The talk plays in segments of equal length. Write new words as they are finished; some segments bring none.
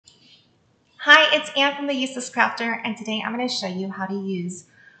Hi, it's Anne from the Useless Crafter, and today I'm going to show you how to use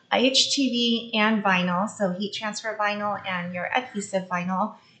HTV and vinyl, so heat transfer vinyl and your adhesive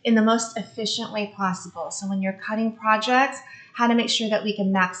vinyl, in the most efficient way possible. So when you're cutting projects, how to make sure that we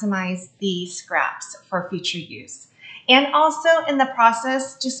can maximize the scraps for future use. And also in the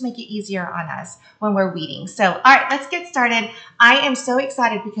process, just make it easier on us when we're weeding. So, all right, let's get started. I am so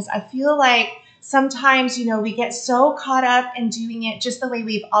excited because I feel like sometimes, we get so caught up in doing it just the way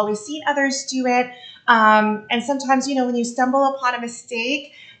we've always seen others do it. And sometimes, when you stumble upon a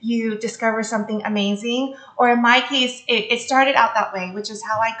mistake, you discover something amazing. Or in my case, it started out that way, which is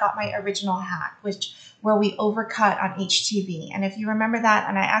how I got my original hack, where we overcut on HTV. And if you remember that,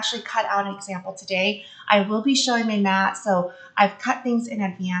 and I actually cut out an example today, I will be showing my mat. So I've cut things in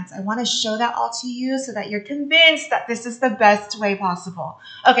advance. I want to show that all to you so that you're convinced that this is the best way possible.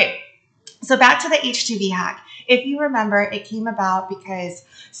 Okay. So back to the HTV hack. If you remember, it came about because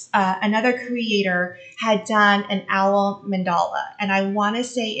another creator had done an owl mandala. And I want to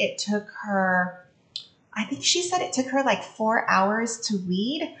say it took her, I think she said it took her like 4 hours to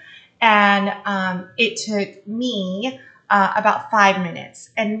weed. And it took me about 5 minutes.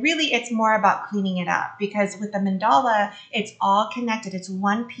 And really, it's more about cleaning it up because with the mandala, it's all connected. It's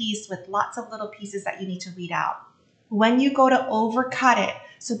one piece with lots of little pieces that you need to weed out. When you go to overcut it,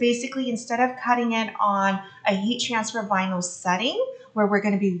 so basically instead of cutting it on a heat transfer vinyl setting where we're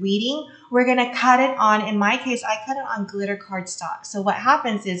going to be weeding, we're going to cut it on, in my case, I cut it on glitter cardstock. So what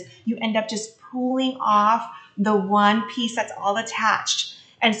happens is you end up just pulling off the one piece that's all attached.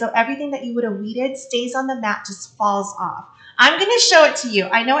 And so everything that you would have weeded stays on the mat, just falls off. I'm going to show it to you.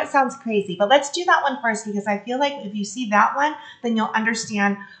 I know it sounds crazy, but let's do that one first because I feel like if you see that one, then you'll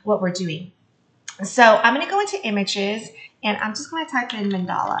understand what we're doing. So I'm going to go into images and I'm just going to type in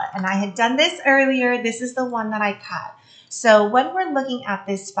mandala. And I had done this earlier. This is the one that I cut. So when we're looking at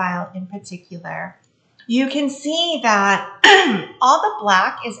this file in particular, you can see that all the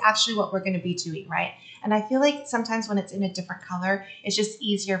black is actually what we're going to be doing, right? And I feel like sometimes when it's in a different color, it's just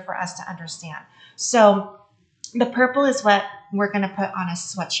easier for us to understand. So the purple is what we're going to put on a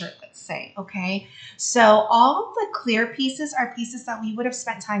sweatshirt, let's say, okay? So all of the clear pieces are pieces that we would have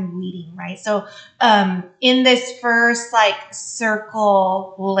spent time weeding, right? So in this first like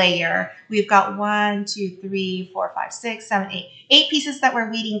circle layer, we've got 1, 2, 3, 4, 5, 6, 7, 8. 8 pieces that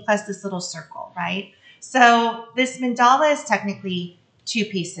we're weeding plus this little circle, right? So this mandala is technically 2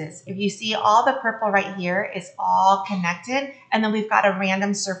 pieces. If you see all the purple right here is all connected, and then we've got a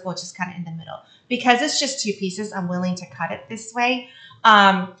random circle just kind of in the middle. Because it's just 2 pieces, I'm willing to cut it this way.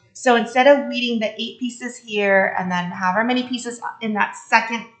 So instead of weeding the 8 pieces here and then however many pieces in that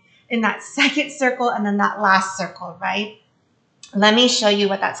second circle and then that last circle, right? Let me show you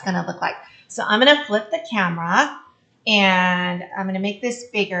what that's going to look like. So I'm going to flip the camera and I'm going to make this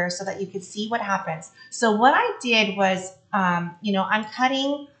bigger so that you can see what happens. So what I did was, I'm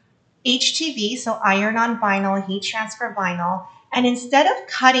cutting HTV, so iron on vinyl, heat transfer vinyl. And instead of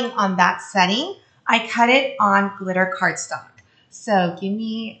cutting on that setting, I cut it on glitter cardstock. So give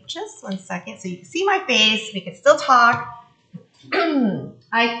me just 1 second so you can see my face. We can still talk.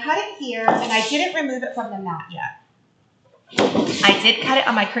 I cut it here, and I didn't remove it from the mat yet. I did cut it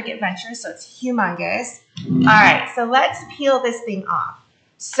on my Cricut Venture, so it's humongous. All right, so let's peel this thing off.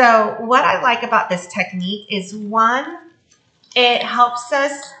 So what I like about this technique is, one, it helps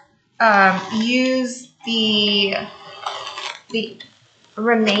us use the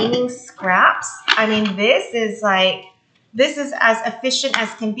remaining scraps. I mean, this is as efficient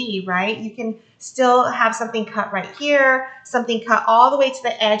as can be, right? You can still have something cut right here, something cut all the way to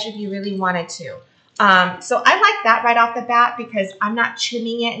the edge if you really wanted to. So I like that right off the bat because I'm not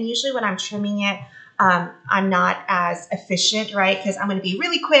trimming it. And usually when I'm trimming it, I'm not as efficient, right? Because I'm going to be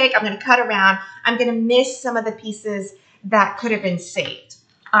really quick. I'm going to cut around. I'm going to miss some of the pieces that could have been saved.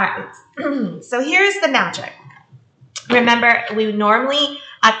 All right. So here's the magic. Remember, we normally,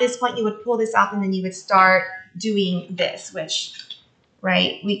 at this point, you would pull this off and then you would start doing this, which,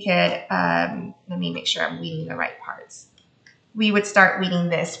 right, we could, let me make sure I'm weeding the right parts. We would start weeding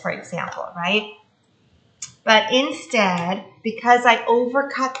this, for example, right? But instead, because I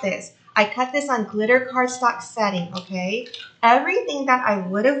overcut this, I cut this on glitter cardstock setting, okay? Everything that I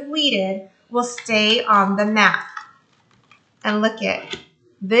would have weeded will stay on the mat. And look at,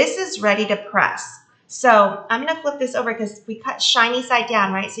 this is ready to press. So I'm going to flip this over because we cut shiny side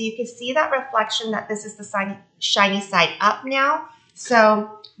down, right? So you can see that reflection that this is the shiny side up now.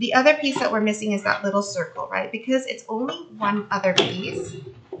 So the other piece that we're missing is that little circle, right? Because it's only one other piece.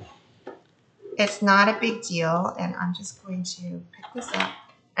 It's not a big deal. And I'm just going to pick this up.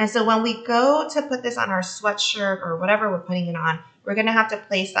 And so when we go to put this on our sweatshirt or whatever we're putting it on, we're gonna have to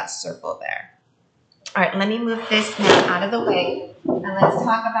place that circle there. All right, let me move this now out of the way, and let's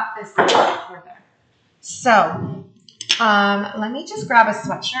talk about this a little bit further. So, let me just grab a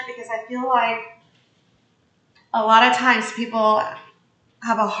sweatshirt because I feel like a lot of times people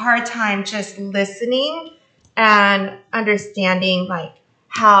have a hard time just listening and understanding like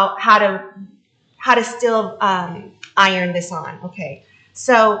how to still iron this on. Okay,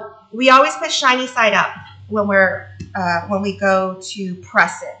 so we always put shiny side up when we go to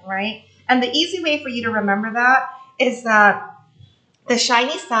press it, right? And the easy way for you to remember that is that the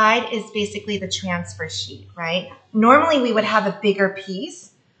shiny side is basically the transfer sheet, right? Normally we would have a bigger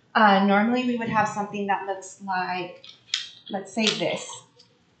piece. Normally we would have something that looks like, let's say this.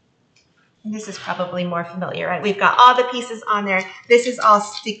 And this is probably more familiar, right? We've got all the pieces on there. This is all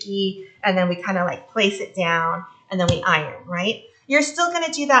sticky, and then we kind of like place it down, and then we iron, right? You're still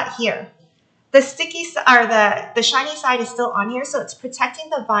gonna do that here. The sticky or the shiny side is still on here, so it's protecting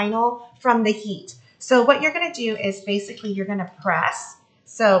the vinyl from the heat. So what you're gonna do is basically you're gonna press.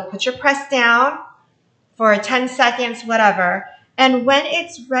 So put your press down for 10 seconds, whatever. And when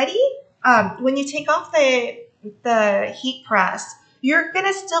it's ready, when you take off the heat press, you're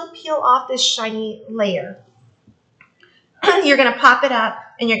gonna still peel off this shiny layer. You're gonna pop it up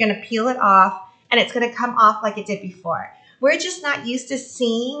and you're gonna peel it off, and it's gonna come off like it did before. We're just not used to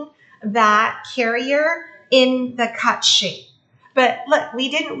seeing that carrier in the cut shape. But look,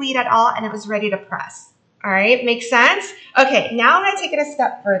 we didn't weed at all, and it was ready to press. All right, makes sense? Okay, now I'm gonna take it a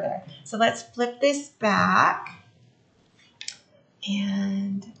step further. So let's flip this back.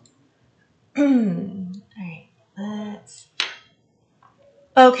 And, all right,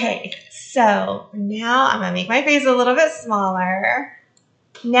 okay, so now I'm gonna make my face a little bit smaller.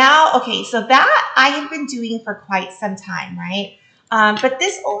 Now, okay, so that I have been doing for quite some time, right? But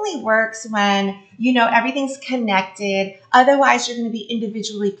this only works when, you know, everything's connected. Otherwise, you're going to be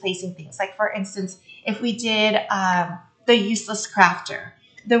individually placing things. Like, for instance, if we did the useless crafter.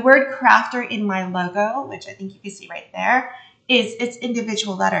 The word crafter in my logo, which I think you can see right there, is its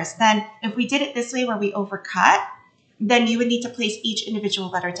individual letters. Then if we did it this way where we overcut, then you would need to place each individual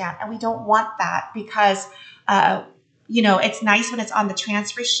letter down. And we don't want that because, you know, it's nice when it's on the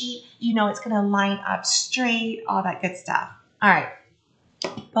transfer sheet. You know, it's going to line up straight, all that good stuff. All right.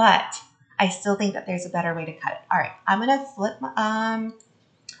 But I still think that there's a better way to cut it. All right, I'm gonna flip my,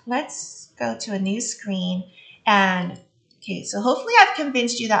 let's go to a new screen. And okay, so hopefully I've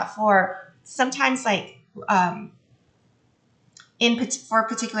convinced you that for sometimes like for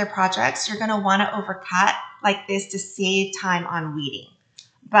particular projects, you're gonna wanna overcut like this to save time on weeding.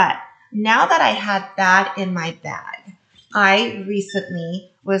 But now that I had that in my bag, I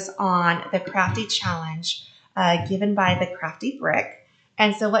recently was on the Crafty Challenge given by the Crafty Brick.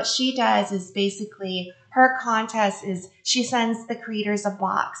 And so what she does is basically her contest is she sends the creators a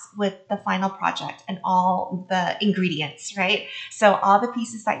box with the final project and all the ingredients, right? So all the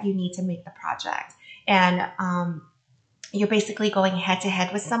pieces that you need to make the project. And you're basically going head to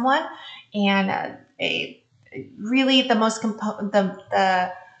head with someone. And really the most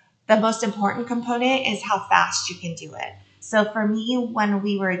important component is how fast you can do it. So for me, when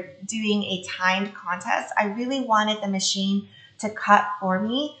we were doing a timed contest, I really wanted the machine to cut for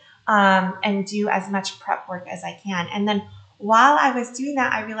me and do as much prep work as I can. And then while I was doing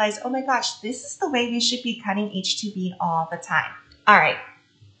that, I realized, oh my gosh, this is the way we should be cutting HTV all the time. All right,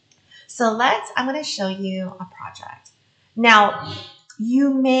 so I'm gonna show you a project. Now,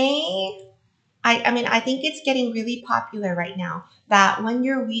 you may, I think it's getting really popular right now that when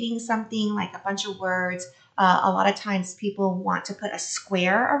you're reading something like a bunch of words, a lot of times people want to put a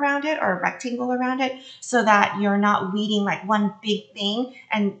square around it or a rectangle around it so that you're not weeding like one big thing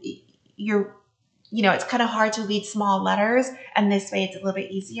and it's kind of hard to read small letters, and this way it's a little bit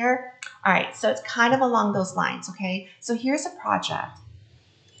easier. All right, so it's kind of along those lines, okay? So here's a project.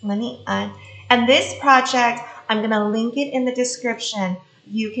 And this project, I'm going to link it in the description.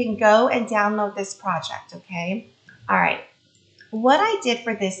 You can go and download this project, okay? All right. What I did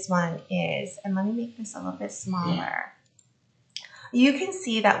for this one is, and let me make this a little bit smaller. You can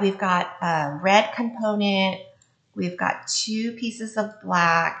see that we've got a red component. We've got 2 pieces of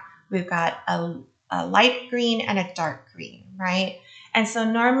black. We've got a light green and a dark green, right? And so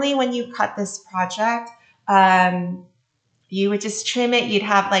normally when you cut this project, you would just trim it. You'd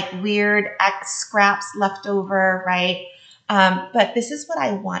have like weird scraps left over, right? But this is what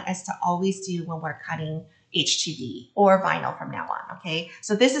I want us to always do when we're cutting HTV or vinyl from now on, okay?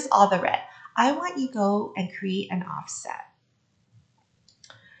 So this is all the red. I want you to go and create an offset.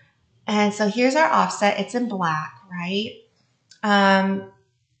 And so here's our offset. It's in black, right?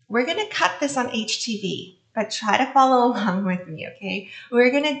 We're gonna cut this on HTV. but try to follow along with me, okay?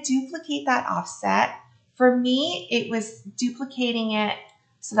 We're gonna duplicate that offset. For me, it was duplicating it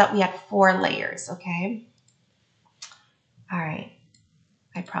so that we had 4 layers, okay? All right,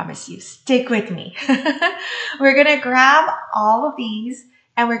 I promise you, stick with me. We're gonna grab all of these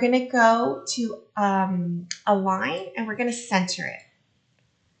and we're gonna go to a line and we're gonna center it.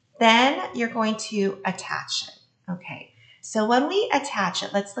 Then you're going to attach it, okay? So when we attach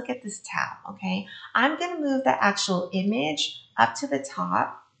it, let's look at this tab, okay? I'm gonna move the actual image up to the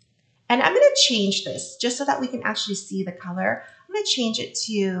top and I'm gonna change this just so that we can actually see the color. I'm gonna change it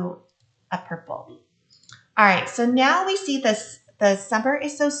to a purple. All right, so now we see this, the Summer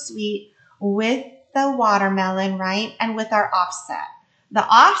is So Sweet with the watermelon, right? And with our offset. The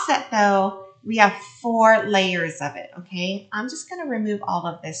offset though, we have 4 layers of it, okay? I'm just gonna remove all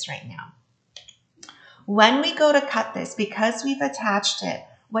of this right now. When we go to cut this, because we've attached it,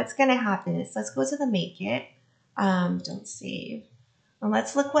 what's gonna happen is, let's go to the Make It, don't save. And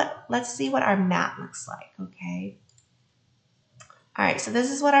let's see what our mat looks like, okay? All right, so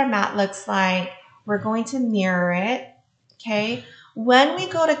this is what our mat looks like. We're going to mirror it, okay? When we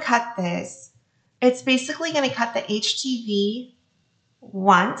go to cut this, it's basically gonna cut the HTV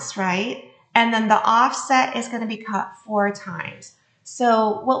once, right? And then the offset is gonna be cut 4 times.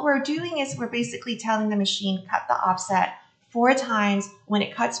 So what we're doing is we're basically telling the machine, cut the offset 4 times. When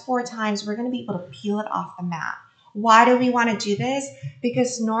it cuts 4 times, we're gonna be able to peel it off the mat. Why do we wanna do this?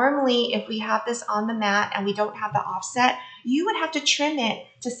 Because normally if we have this on the mat and we don't have the offset, you would have to trim it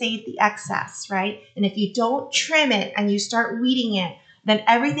to save the excess, right? And if you don't trim it and you start weeding it, then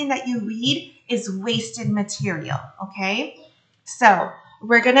everything that you weed is wasted material, okay? So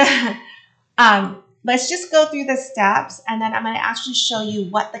we're gonna, let's just go through the steps and then I'm gonna actually show you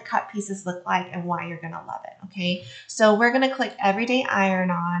what the cut pieces look like and why you're gonna love it, okay? So we're gonna click Everyday Iron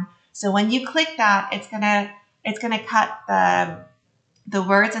On. So when you click that, it's gonna cut the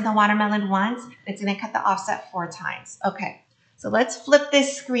words in the watermelon once. It's gonna cut the offset 4 times. Okay, so let's flip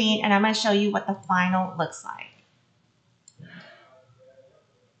this screen and I'm gonna show you what the final looks like.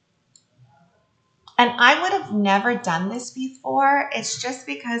 And I would have never done this before. It's just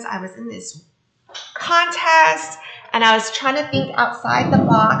because I was in this contest and I was trying to think outside the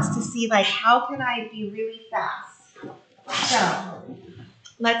box to see like, how can I be really fast? So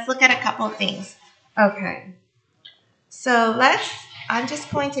let's look at a couple of things. Okay, so I'm just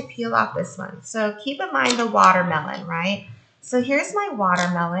going to peel off this one. So keep in mind the watermelon, right? So here's my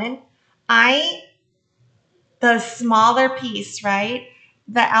watermelon. The smaller piece, right?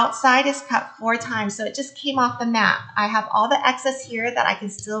 The outside is cut 4 times, so it just came off the mat. I have all the excess here that I can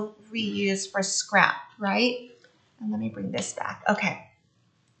still reuse for scrap, right? And let me bring this back. Okay.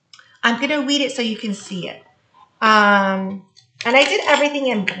 I'm gonna weed it so you can see it. And I did everything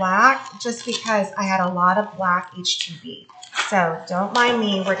in black just because I had a lot of black HTV. So don't mind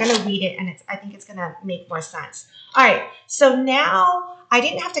me, we're gonna weed it and I think it's gonna make more sense. All right, so now I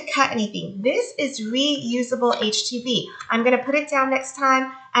didn't have to cut anything. This is reusable HTV. I'm gonna put it down next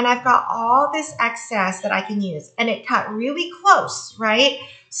time and I've got all this excess that I can use and it cut really close, right?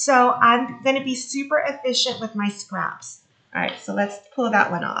 So I'm gonna be super efficient with my scraps. All right, so let's pull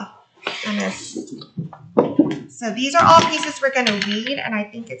that one off. So these are all pieces we're gonna weed and I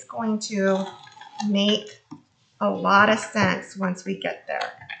think it's going to make a lot of sense once we get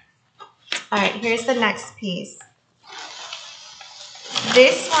there. All right, here's the next piece.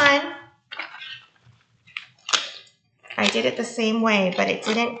 This one, I did it the same way, but it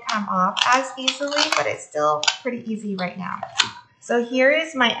didn't come off as easily, but it's still pretty easy right now. So here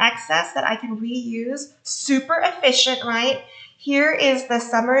is my excess that I can reuse, super efficient, right? Here is the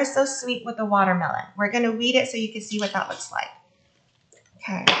Summer is So Sweet with the watermelon. We're gonna weed it so you can see what that looks like.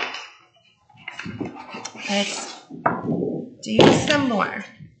 Okay. Let's do some more.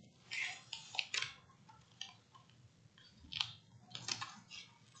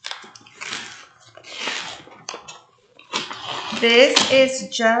 This is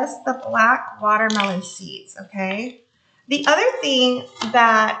just the black watermelon seeds, okay? The other thing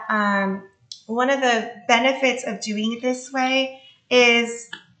that, one of the benefits of doing it this way is,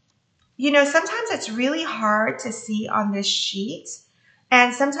 you know, sometimes it's really hard to see on this sheet.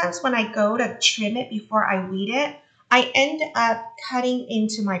 And sometimes when I go to trim it before I weed it, I end up cutting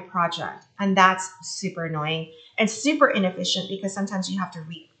into my project. And that's super annoying and super inefficient because sometimes you have to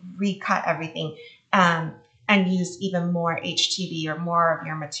recut everything and use even more HTV or more of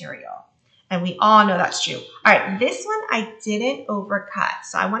your material. And we all know that's true. All right, this one I didn't overcut.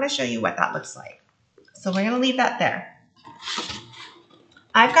 So I want to show you what that looks like. So we're going to leave that there.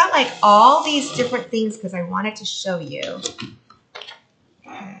 I've got like all these different things because I wanted to show you.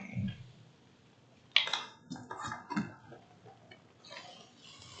 Okay.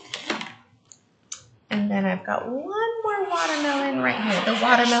 And then I've got one more watermelon right here. The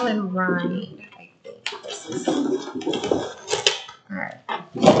watermelon rind, I think this is. All right.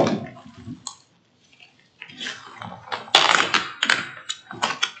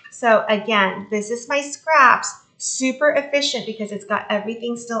 So again, this is my scraps. Super efficient because it's got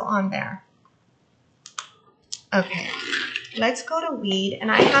everything still on there. Okay, let's go to weed.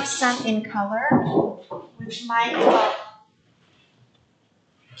 And I have some in color, which might help.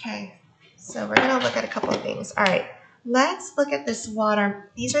 Okay, so we're gonna look at a couple of things. All right, let's look at this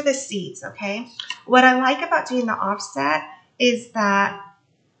water. These are the seeds, okay? What I like about doing the offset is that,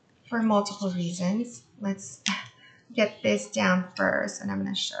 for multiple reasons, let's get this down first, and I'm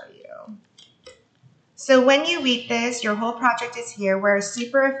gonna show you. So when you weed this, your whole project is here. We're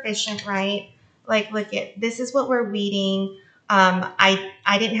super efficient, right? Like, look at, this is what we're weeding. I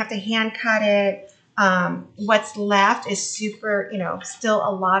didn't have to hand cut it. What's left is super, still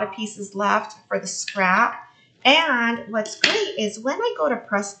a lot of pieces left for the scrap. And what's great is when I go to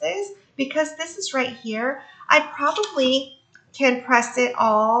press this, because this is right here, I probably can press it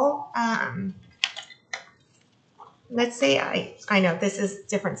all. Let's say I know this is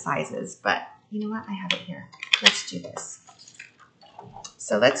different sizes, but you know what? I have it here. Let's do this.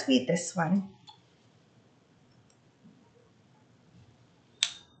 So let's weed this one.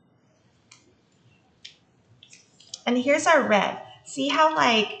 And here's our red. See how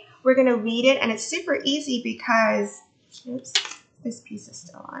we're gonna weed it, and it's super easy because, oops, this piece is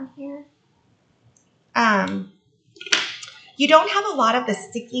still on here. You don't have a lot of the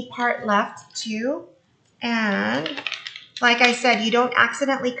sticky part left too. And like I said, you don't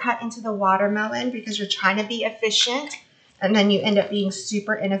accidentally cut into the watermelon because you're trying to be efficient, and then you end up being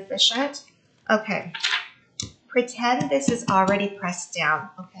super inefficient. Okay, pretend this is already pressed down,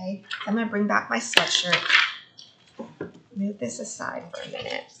 okay? I'm gonna bring back my sweatshirt. Move this aside for a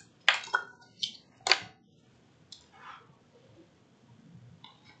minute.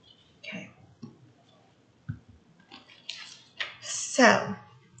 Okay. So,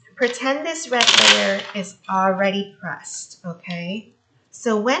 pretend this red layer is already pressed, okay?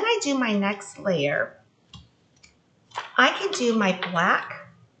 So when I do my next layer, I can do my black.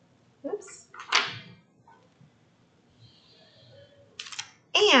 Oops.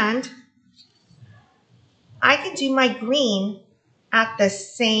 And I can do my green at the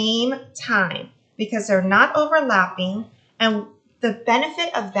same time because they're not overlapping. And the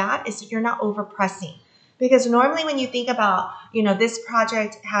benefit of that is that you're not over pressing. Because normally when you think about, this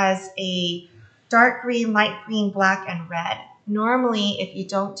project has a dark green, light green, black, and red. Normally, if you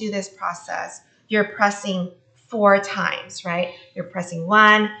don't do this process, you're pressing 4 times, right? You're pressing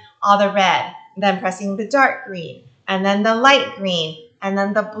 1, all the red, then pressing the dark green, and then the light green, and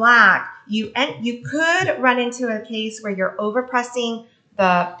then the black. You could run into a case where you're overpressing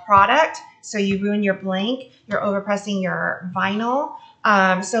the product, so you ruin your blank. You're overpressing your vinyl.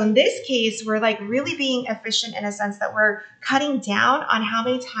 So in this case, we're really being efficient in a sense that we're cutting down on how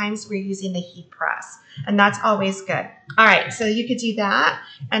many times we're using the heat press. And that's always good. All right, so you could do that,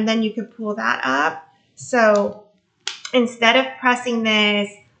 and then you could pull that up. So instead of pressing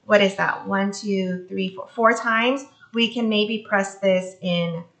this, what is that? 1, 2, 3, 4 times. We can maybe press this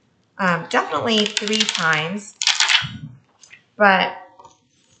in definitely 3 times, but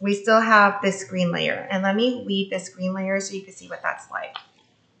we still have this green layer. And let me weed this green layer so you can see what that's like.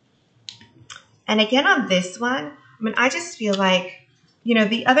 And again, on this one, I just feel like,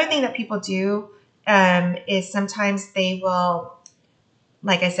 the other thing that people do is sometimes they will,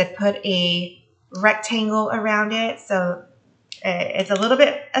 like I said, put a rectangle around it. So it's a little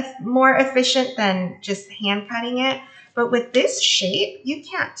bit more efficient than just hand cutting it. But with this shape, you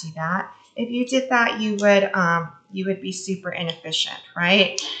can't do that. If you did that, you would be super inefficient,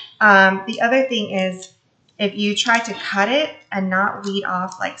 right? The other thing is, if you try to cut it and not weed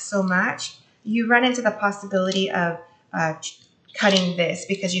off so much, you run into the possibility of cutting this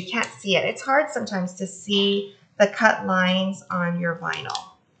because you can't see it. It's hard sometimes to see the cut lines on your vinyl.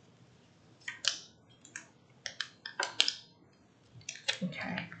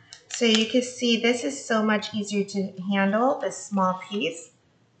 Okay, so you can see this is so much easier to handle, this small piece.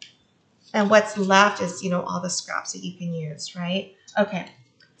 And what's left is, all the scraps that you can use, right? Okay,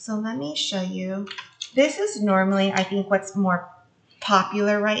 so let me show you. This is normally, I think, what's more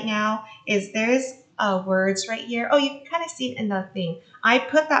popular right now is there's words right here. Oh, you can kind of see it in the thing. I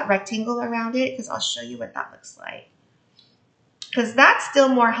put that rectangle around it because I'll show you what that looks like. Because that's still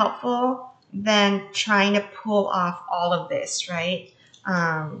more helpful than trying to pull off all of this, right?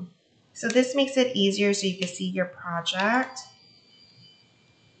 So this makes it easier so you can see your project.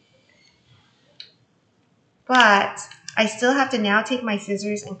 But I still have to now take my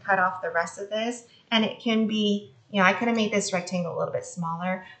scissors and cut off the rest of this. And it can be, I could have made this rectangle a little bit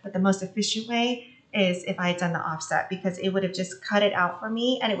smaller, but the most efficient way is if I had done the offset, because it would have just cut it out for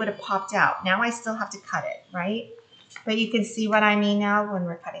me and it would have popped out. Now I still have to cut it, right? But you can see what I mean now when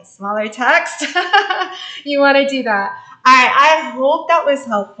we're cutting smaller text. You want to do that. All right, I hope that was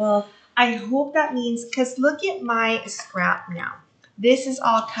helpful. I hope that means, because look at my scrap now. This is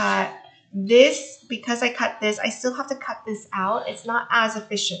all cut. This, because I cut this, I still have to cut this out. It's not as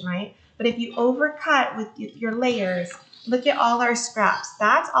efficient, right? But if you overcut with your layers, look at all our scraps.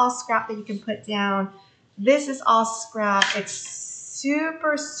 That's all scrap that you can put down. This is all scrap. It's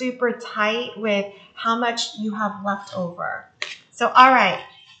super, super tight with how much you have left over. So, all right,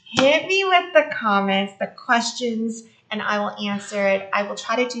 hit me with the comments, the questions, and I will answer it. I will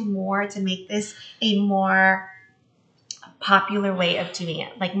try to do more to make this a more popular way of doing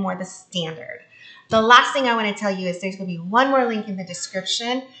it, like more the standard. The last thing I want to tell you is there's going to be one more link in the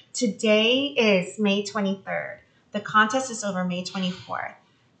description. Today is May 23rd. The contest is over May 24th.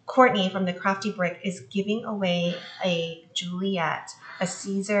 Courtney from the Crafty Brick is giving away a Juliet, a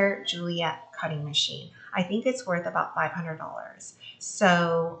Caesar Juliet cutting machine. I think it's worth about $500.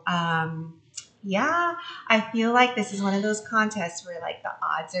 So, yeah, I feel like this is one of those contests where like the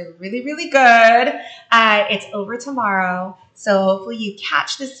odds are really, really good. It's over tomorrow. So hopefully you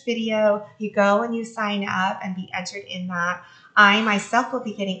catch this video, you go and you sign up and be entered in that. I myself will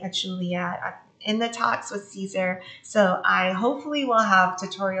be getting a Juliet in the talks with Caesar. So I hopefully will have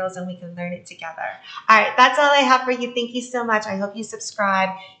tutorials and we can learn it together. All right, that's all I have for you. Thank you so much. I hope you subscribe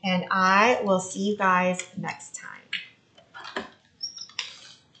and I will see you guys next time.